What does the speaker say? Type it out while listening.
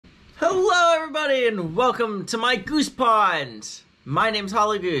Hello everybody and welcome to my goose pond! My name's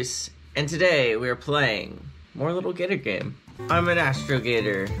Holly Goose, and today we are playing more little gator game. I'm an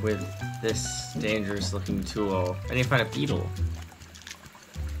astrogator with this dangerous looking tool. I need to find a beetle.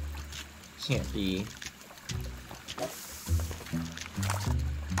 Can't be. I'm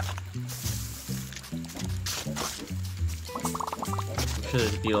sure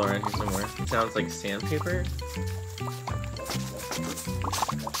there's a beetle around here somewhere. It sounds like sandpaper.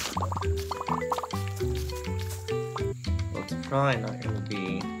 Well, it's probably not gonna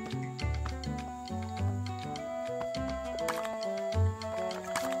be.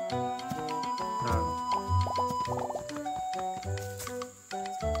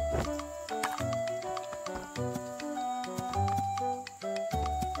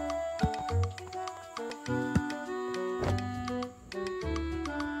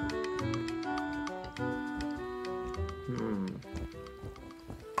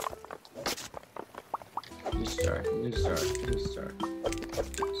 New start.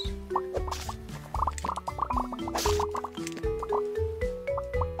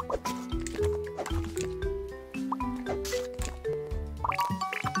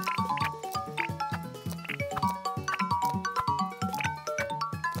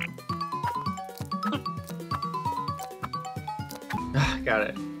 Got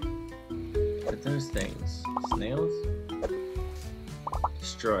it. But those things, snails?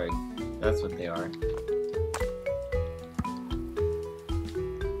 Destroyed. That's what they are.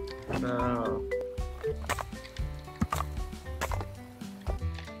 No.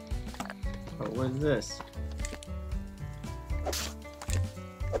 Oh, what is this?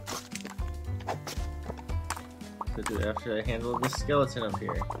 What do after I handle this skeleton up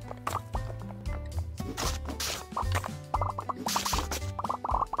here?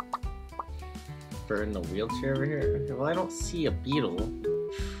 Bird in a wheelchair over here? Okay, well, I don't see a beetle.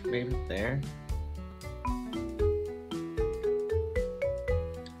 Maybe there.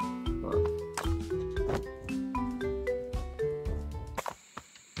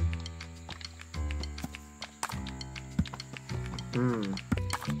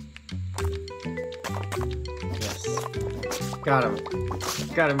 Yes. Got him.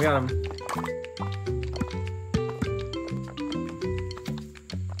 Got him.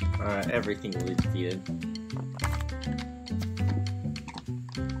 Alright, everything will be defeated.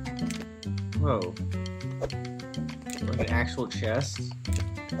 Whoa. Like an actual chest?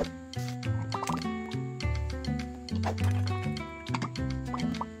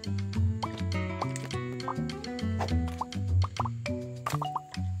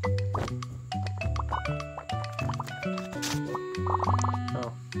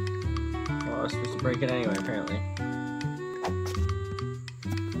 I was supposed to break it anyway, apparently.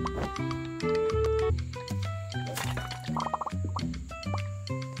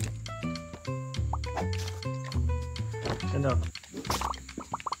 Oh no.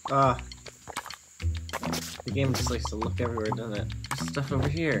 The game just likes to look everywhere, doesn't it? There's stuff over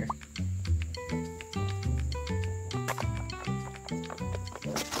here.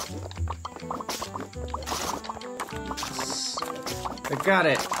 I got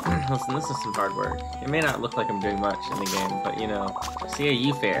it! Listen, this is some hard work. It may not look like I'm doing much in the game, but you know, see how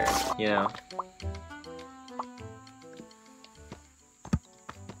you fare, you know?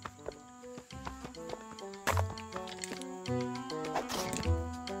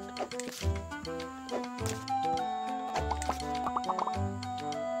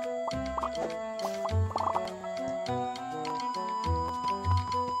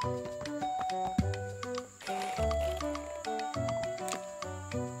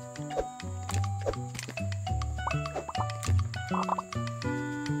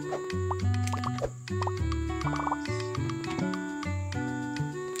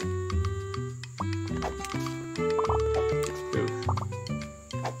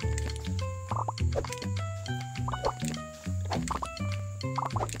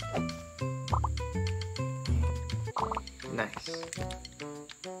 Nice.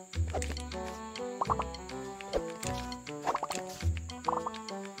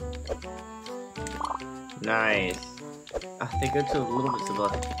 Nice. They go to a little bit to the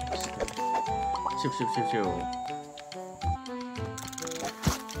left. Shoo.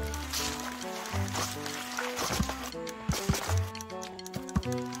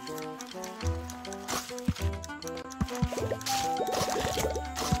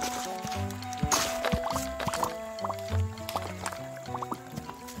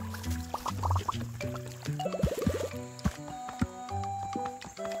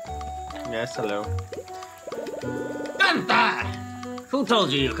 Yes, hello. Ganta! Who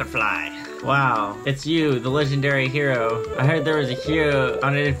told you you could fly? Wow, it's you, the legendary hero. I heard there was a hero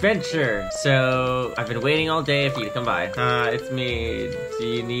on an adventure, so I've been waiting all day for you to come by. It's me. Do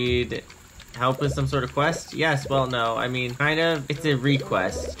you need help with some sort of quest? Yes, well, no. I mean, kind of. It's a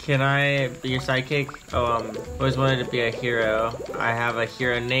request. Can I be your sidekick? Oh, always wanted to be a hero. I have a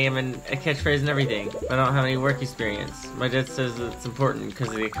hero name and a catchphrase and everything. I don't have any work experience. My dad says it's important because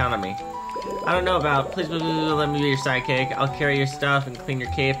of the economy. I don't know about. Please let me be your sidekick. I'll carry your stuff and clean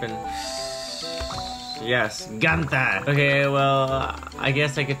your cape and... Yes, Ganta. Okay, well, I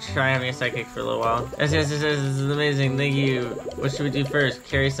guess I could try having a sidekick for a little while. Yes, this is amazing. Thank you. What should we do first?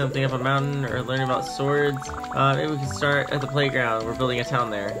 Carry something up a mountain or learn about swords? Maybe we can start at the playground. We're building a town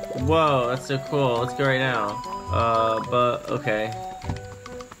there. Whoa, that's so cool. Let's go right now. But okay.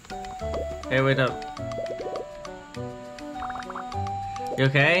 Hey, wait up. You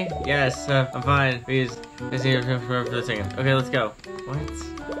okay? Yes, I'm fine. Please, let's see for a second. Okay, let's go. What?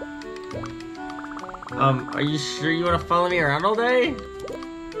 Are you sure you want to follow me around all day?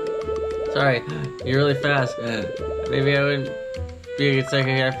 Sorry, you're really fast. Maybe I wouldn't be a good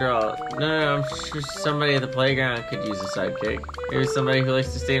sidekick after all. No, I'm sure somebody at the playground could use a sidekick. Maybe somebody who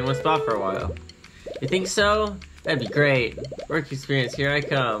likes to stay in one spot for a while. You think so? That'd be great. Work experience, here I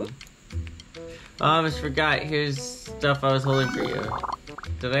come. Oh, I almost forgot. Here's stuff I was holding for you.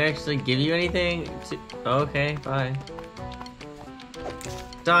 Did I actually give you anything? Oh, okay, bye.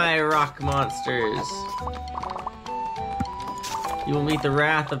 Die, rock monsters. You will meet the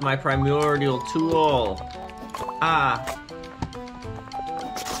wrath of my primordial tool. Ah.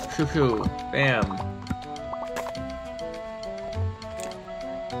 Shoo shoo. Bam.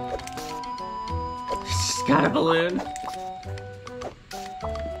 She's got a balloon.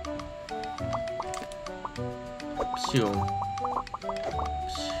 Shoo.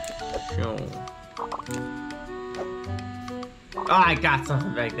 Shoo. Oh, I got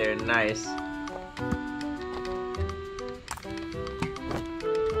something back there. Nice.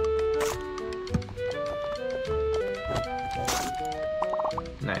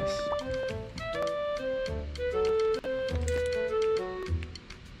 Nice.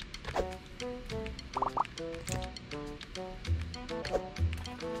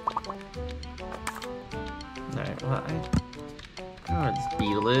 Alright, well, I don't know what this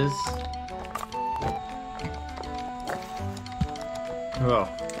beetle is. Oh.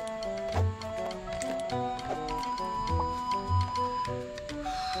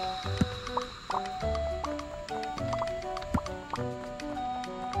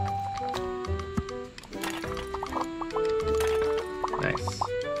 Nice.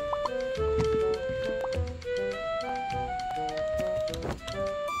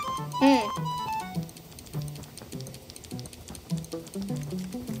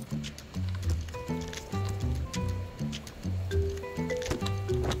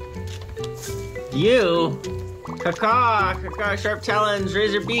 You? Caw-caw, sharp talons,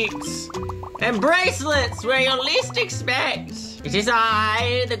 razor beaks, and bracelets where you'll least expect. It is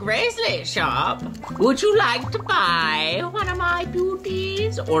I, the bracelet shop. Would you like to buy one of my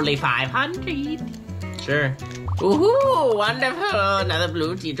beauties? Only 500. Sure. Woohoo, wonderful. Another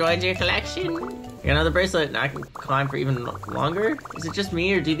beauty joins your collection. I got another bracelet, now I can climb for even longer? Is it just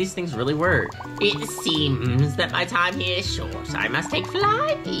me, or do these things really work? It seems that my time here is short. I must take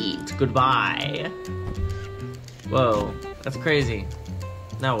flight. Goodbye. Whoa, that's crazy.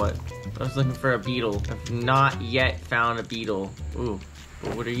 Now what? I was looking for a beetle. I've not yet found a beetle. Ooh,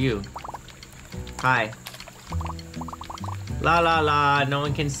 well, what are you? Hi. La la la, no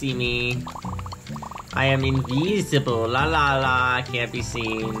one can see me. I am invisible, la la la, can't be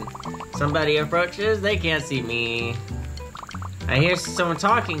seen. Somebody approaches, they can't see me. I hear someone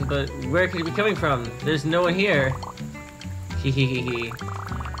talking, but where could it be coming from? There's no one here. Hehehehe.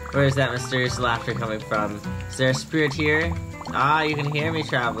 Where is that mysterious laughter coming from? Is there a spirit here? Ah, you can hear me,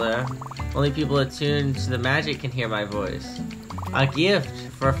 traveler. Only people attuned to the magic can hear my voice. A gift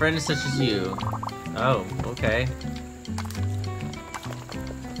for a friend such as you. Oh, okay.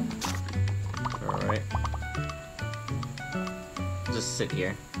 Alright. Just sit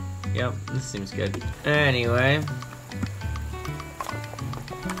here. Yep, this seems good. Anyway.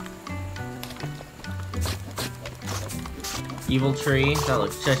 Evil tree.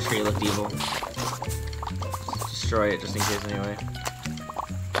 That tree looked evil. Just destroy it just in case anyway.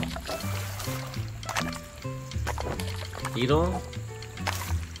 Beetle?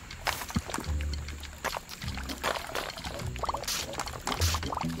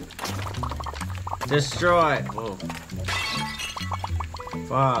 Destroy! Whoa.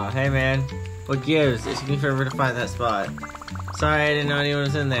 Wow, hey man. What gives? It took me forever to find that spot. Sorry, I didn't know anyone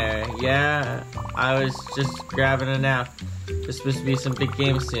was in there. Yeah, I was just grabbing a nap. There's supposed to be some big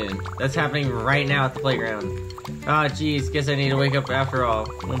game soon. That's happening right now at the playground. Ah, geez, guess I need to wake up after all.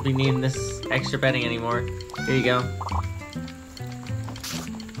 Won't be needing this extra bedding anymore. Here you go.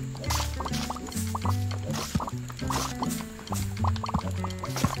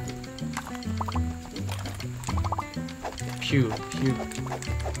 Phew, phew.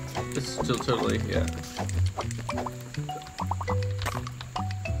 It's still totally, yeah.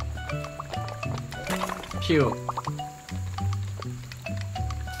 Pew.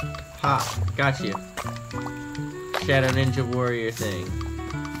 Ha, got you. Shadow Ninja Warrior thing.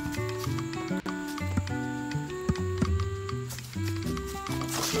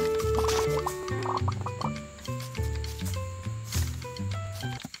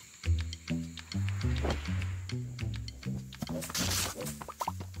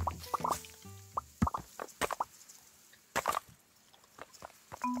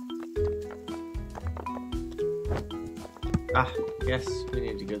 Ah, yes, we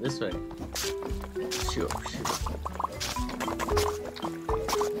need to go this way. Sure, sure.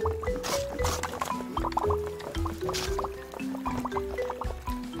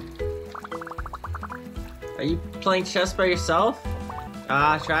 Are you playing chess by yourself?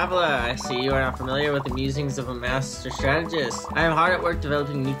 Ah, traveler, I see you are not familiar with the musings of a master strategist. I am hard at work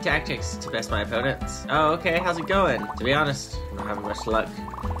developing new tactics to best my opponents. Oh, okay, how's it going? To be honest, I'm not having much luck.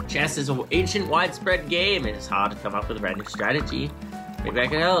 Chess is an ancient, widespread game. It is hard to come up with a brand new strategy. Maybe I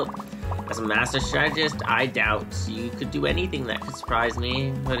could help. As a master strategist, I doubt you could do anything that could surprise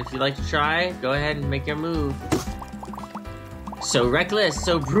me. But if you'd like to try, go ahead and make your move. So reckless,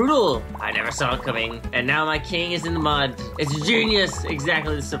 so brutal. I never saw it coming. And now my king is in the mud. It's genius.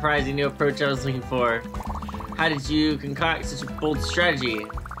 Exactly the surprising new approach I was looking for. How did you concoct such a bold strategy?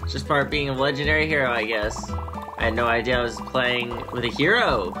 It's just part of being a legendary hero, I guess. I had no idea I was playing with a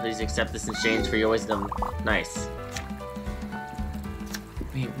hero. Please accept this in exchange for your wisdom. Nice.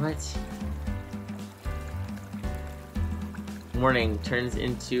 Wait, what? Morning turns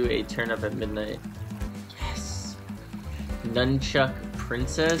into a turn-up at midnight. Yes. Nunchuck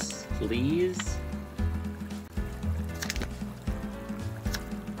princess, please?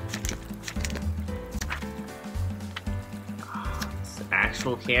 It's the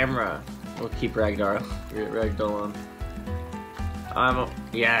actual camera. We'll keep Ragdoll on.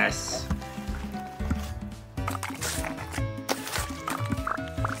 Yes.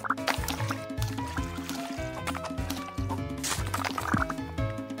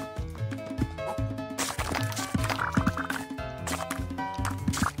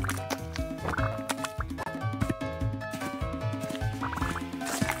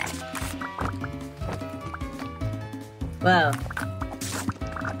 Whoa.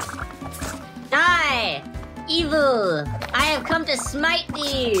 Die! Evil! I have come to smite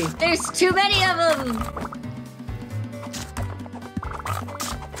thee! There's too many of them!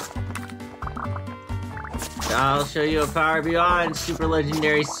 I'll show you a power beyond super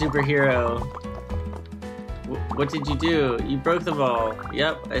legendary superhero. What did you do? You broke the ball.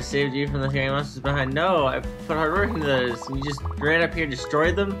 Yep, I saved you from the fairy monsters behind. No, I put hard work into those. You just ran up here and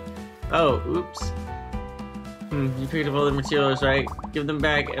destroyed them? Oh, oops. You picked up all the materials, right? Give them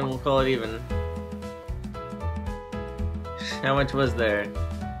back and we'll call it even. How much was there?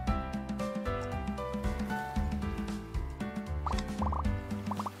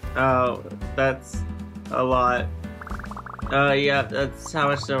 Oh, that's a lot. Yeah, that's how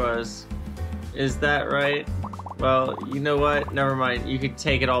much there was. Is that right? Well, you know what? Never mind. You could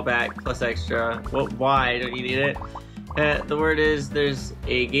take it all back, plus extra. Well, why? Don't you need it? The word is, there's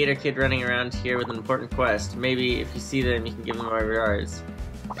a Gator kid running around here with an important quest. Maybe if you see them, you can give them my regards.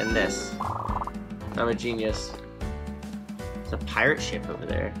 And this. I'm a genius. There's a pirate ship over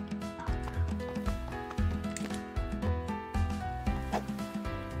there.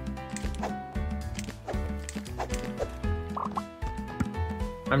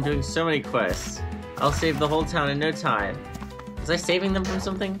 I'm doing so many quests. I'll save the whole town in no time. Was I saving them from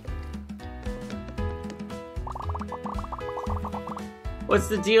something? What's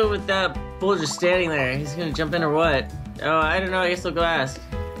the deal with that bull just standing there? He's gonna jump in or what? Oh, I don't know. I guess I'll go ask.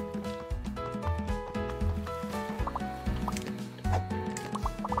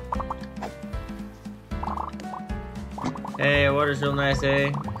 Hey, water's real nice,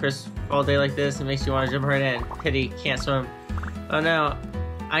 eh? Crisp all day like this, it makes you want to jump right in. Pity, can't swim. Oh no,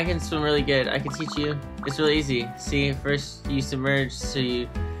 I can swim really good. I can teach you. It's really easy. See, first you submerge so you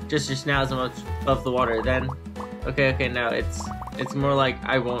just your snout's above the water. Then, okay, no, it's more like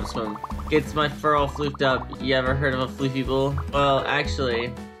I won't swim. Gets my fur all floofed up. You ever heard of a floofy bull? Well,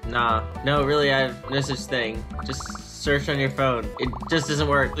 actually, nah. No, really, I have no such thing. Just search on your phone. It just doesn't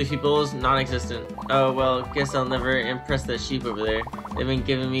work. Leafy bulls, non-existent. Oh, well, guess I'll never impress that sheep over there. They've been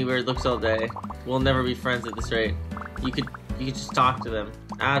giving me weird looks all day. We'll never be friends at this rate. You could just talk to them.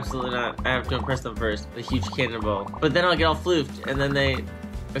 Absolutely not. I have to impress them first. The huge cannonball. But then I'll get all floofed, and then they...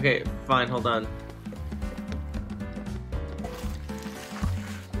 Okay, fine, hold on.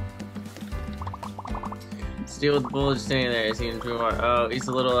 Deal with the bull just standing there. Oh, he's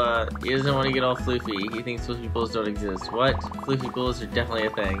a little, he doesn't want to get all floofy. He thinks floofy bulls don't exist. What? Floofy bulls are definitely a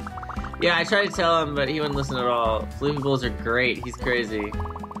thing. Yeah, I tried to tell him, but he wouldn't listen at all. Floofy bulls are great. He's crazy.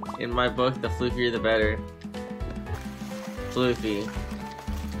 In my book, the floofier the better. Floofy.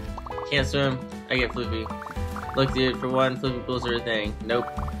 Can't swim. I get floofy. Look, dude, for one, floofy bulls are a thing. Nope.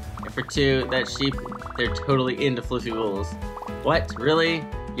 And for two, that sheep, they're totally into floofy bulls. What? Really?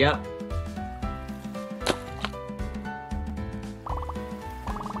 Yep.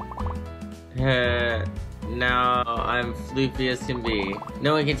 Now I'm floofy as can be.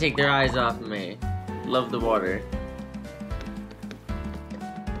 No one can take their eyes off of me. Love the water.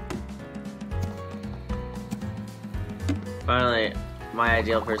 Finally, my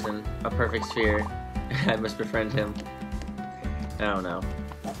ideal person. A perfect sphere. I must befriend him. I don't know.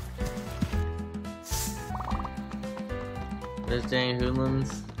 Those dang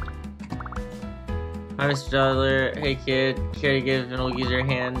hoodlums. Hi, Mr. Dollar. Hey, kid. Care to give an old user a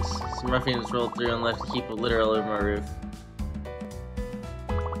hand? Some ruffians rolled through and left a heap of litter all over my roof.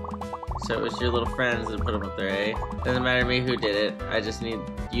 So it was your little friends that put them up there, eh? Doesn't matter to me who did it. I just need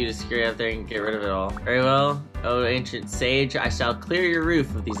you to scurry up there and get rid of it all. Very well. Oh, ancient sage, I shall clear your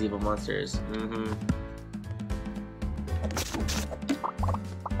roof of these evil monsters. Mm-hmm.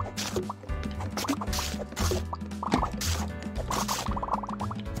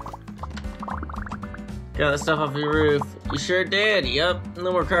 Got that stuff off your roof. You sure did. Yup.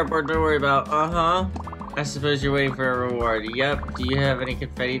 No more cardboard to worry about. Uh-huh. I suppose you're waiting for a reward. Yup. Do you have any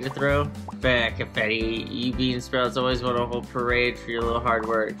confetti to throw? Bah, confetti. You bean sprouts always want a whole parade for your little hard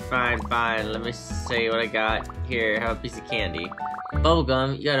work. Fine, fine. Let me say what I got. Here, have a piece of candy.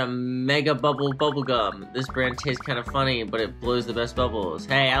 Bubblegum? You got a mega bubble bubblegum. This brand tastes kind of funny, but it blows the best bubbles.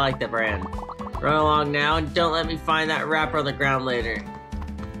 Hey, I like that brand. Run along now and don't let me find that wrapper on the ground later.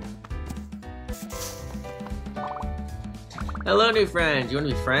 Hello, new friend. You want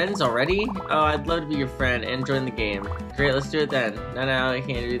to be friends already? Oh, I'd love to be your friend and join the game. Great, let's do it then. No, I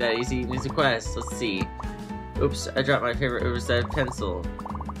can't do that easy. Needs a quest. Let's see. Oops, I dropped my favorite oversized pencil.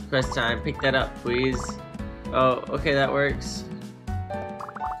 Quest time. Pick that up, please. Oh, okay, that works.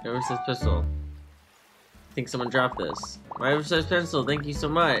 Oversized pencil. I think someone dropped this. My oversized pencil. Thank you so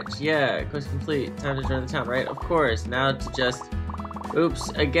much. Yeah, quest complete. Time to join the town, right? Of course. Now to just... Oops,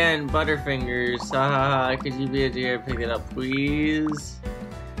 again, Butterfingers. Haha, could you be a dear? Pick it up, please?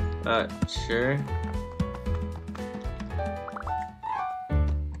 Sure.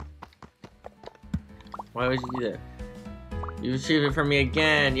 Why would you do that? You retrieve it from me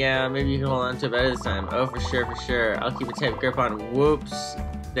again. Yeah, maybe you can hold on to it better this time. Oh, for sure. I'll keep a tight grip on. Whoops.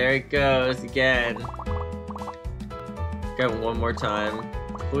 There it goes again. Grab it one more time.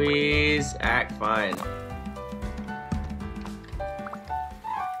 Please act fine.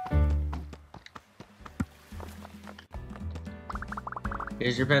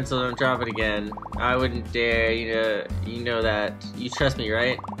 Here's your pencil, don't drop it again. I wouldn't dare, you know that. You trust me,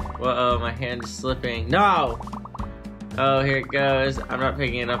 right? Whoa, my hand is slipping. No! Oh, here it goes. I'm not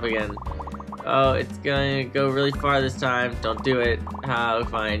picking it up again. Oh, it's going to go really far this time. Don't do it. Oh,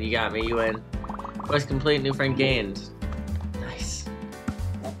 fine, you got me, you win. Quest complete, new friend gained. Nice.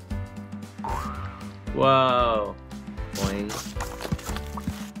 Whoa. Boing.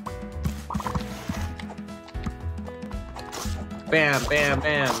 Bam, bam,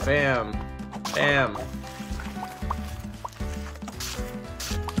 bam, bam, bam.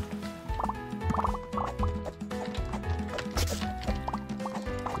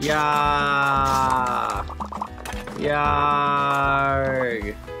 Yeah.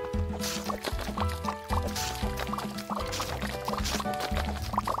 Yarg.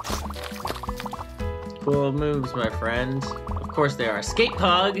 Cool moves, my friend. Of course they are. Skate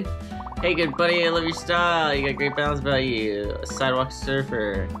pug. Hey, good buddy, I love your style. You got great balance about you. A sidewalk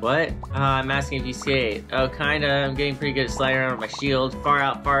surfer. What? I'm asking if you skate. Oh, kinda. I'm getting pretty good at sliding around with my shield. Far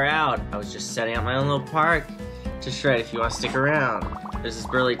out, far out. I was just setting up my own little park to shred if you want to stick around. There's this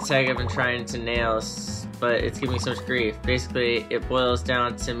burly tag I've been trying to nail, but it's giving me so much grief. Basically, it boils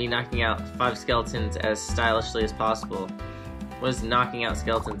down to me knocking out 5 skeletons as stylishly as possible. What does knocking out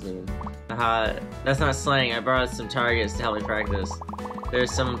skeletons mean? That's not slang. I borrowed some targets to help me practice.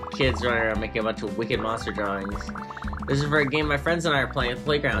 There's some kids running around making a bunch of wicked monster drawings. This is for a game my friends and I are playing at the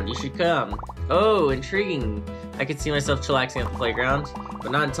playground. You should come. Oh, intriguing. I could see myself chillaxing at the playground,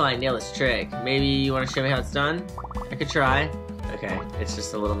 but not until I nail this trick. Maybe you want to show me how it's done? I could try. Okay, it's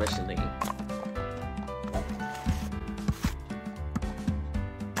just a little mission thingy.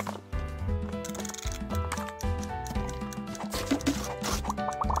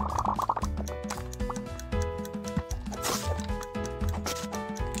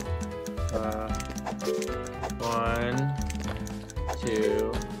 One,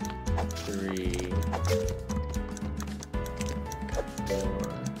 two, three, four.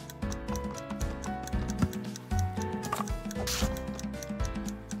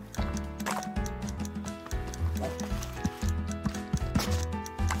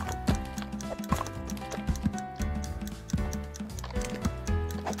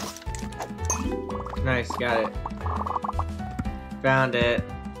 Nice, got it. Found it.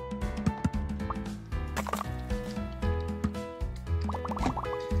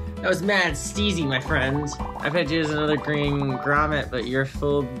 That was mad steezy, my friend. I bet you was another green grommet, but you're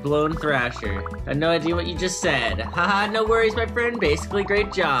full-blown thrasher. I had no idea what you just said. Haha, no worries, my friend. Basically,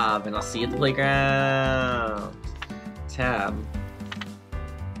 great job. And I'll see you at the playground. Tab.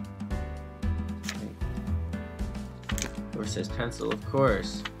 Or says pencil, of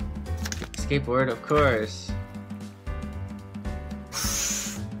course. Skateboard, of course.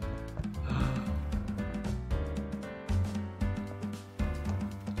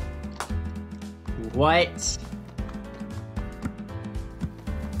 What?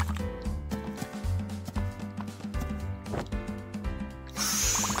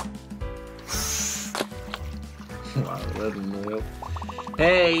 Wow, that move.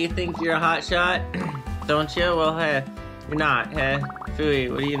 Hey, you think you're a hot shot? Don't you? Well, hey, you're not, hey? Phooey,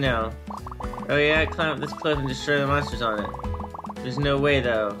 what do you know? Oh yeah, climb up this cliff and destroy the monsters on it. There's no way,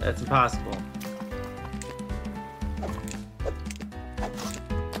 though. That's impossible.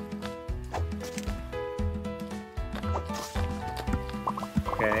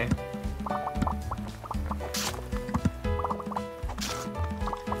 Okay.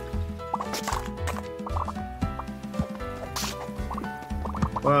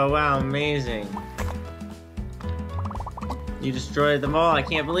 Whoa, wow, amazing. You destroyed them all, I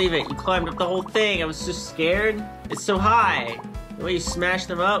can't believe it. You climbed up the whole thing, I was so scared. It's so high. The way you smashed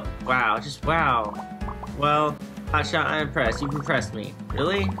them up, wow, just wow. Well, Hotshot, I'm impressed. You've impressed me.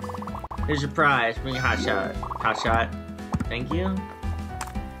 Really? Here's your prize, bring your Hotshot. Hotshot, thank you.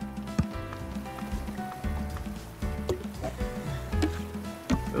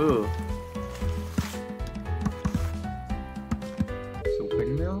 Ooh. So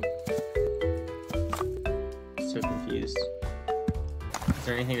windmill? So confused. Is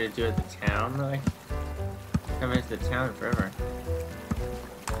there anything to do with the town though? I haven't been to the town in forever.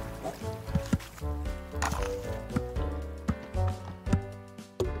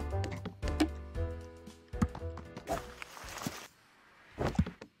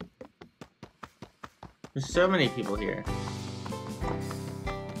 There's so many people here.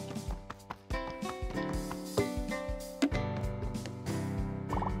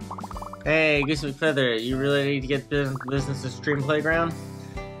 Hey, Goose McFeather, you really need to get business to Stream Playground?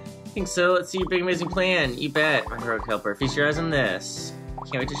 I think so. Let's see your big amazing plan. You bet, my heroic helper. Feast your eyes on this.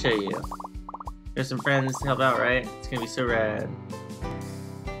 Can't wait to show you. There's some friends to help out, right? It's gonna be so rad.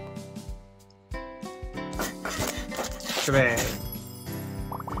 Shebang.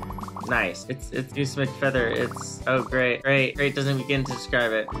 Nice. It's Goose McFeather. It's oh great. Great doesn't begin to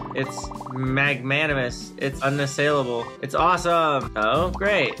describe it. It's magnanimous. It's unassailable. It's awesome. Oh,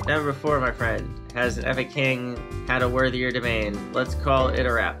 great. Never before, my friend, has an epic king had a worthier domain. Let's call it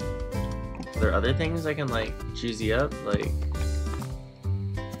a wrap. Are there other things I can like choose you up? Like it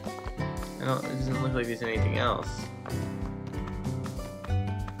doesn't look like there's anything else.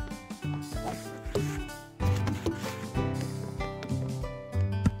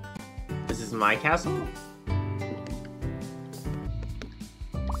 My castle?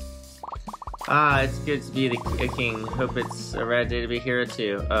 Ah, it's good to be a king. Hope it's a rad day to be a hero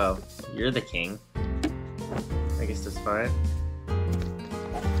too. Oh, you're the king. I guess that's fine.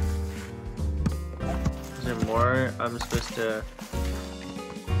 Is there more I'm supposed to...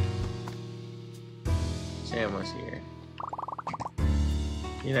 Sam was here.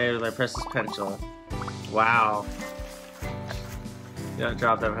 United with my precious pencil. Wow. You don't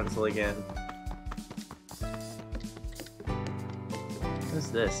drop that pencil again. What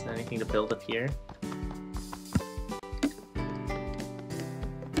is this? Anything to build up here?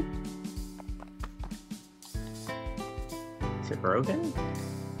 Is it broken?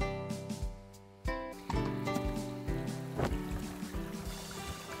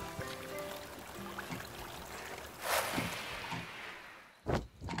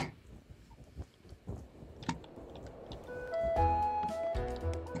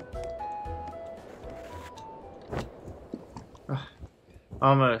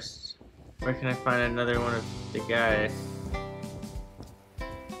 Almost. Where can I find another one of the guys?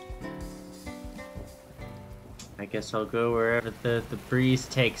 I guess I'll go wherever the breeze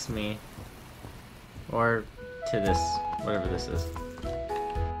takes me. Or to this, whatever this is.